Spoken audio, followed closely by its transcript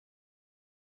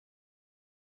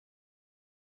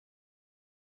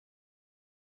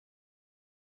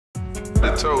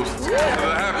toast to the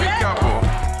happy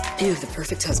couple. You're the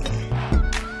perfect husband.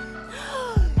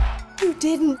 You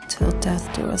didn't. Till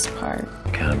death do us part.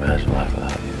 Can't imagine life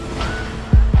without you.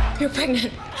 You're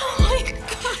pregnant. Oh my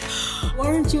God. Why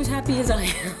aren't you as happy as I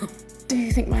am? Do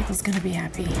you think Michael's gonna be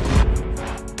happy?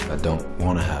 I don't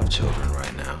want to have children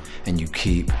right now, and you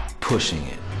keep pushing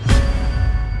it.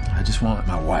 I just want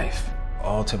my wife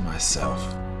all to myself.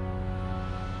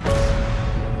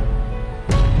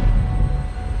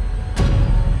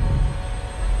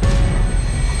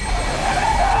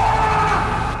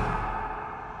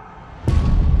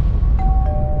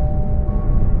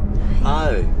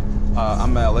 Hi,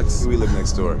 I'm Alex. We live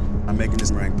next door. I'm making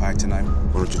this meringue pie tonight.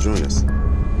 Why don't you join us?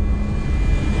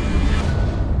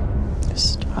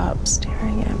 Stop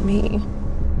staring at me.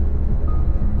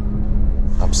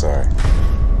 I'm sorry.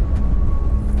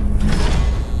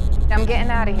 I'm getting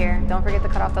out of here. Don't forget to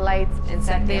cut off the lights and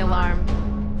set the alarm.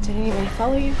 Did anybody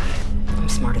follow you? I'm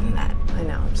smarter than that. I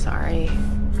know, I'm sorry.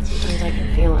 Sometimes I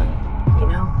can feel it, you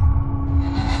know?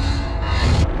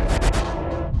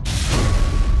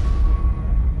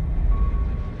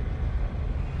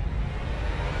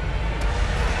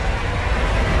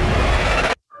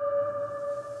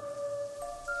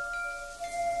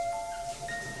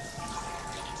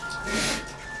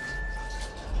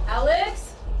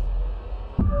 Alex?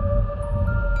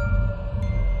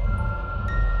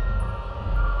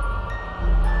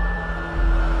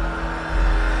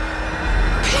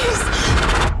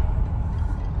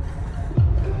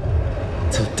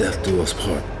 Till death do us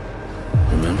part.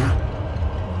 Remember?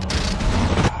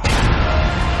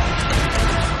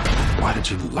 Why did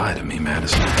you lie to me,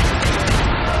 Madison?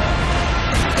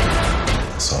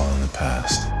 It's all in the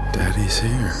past. Daddy's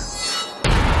here.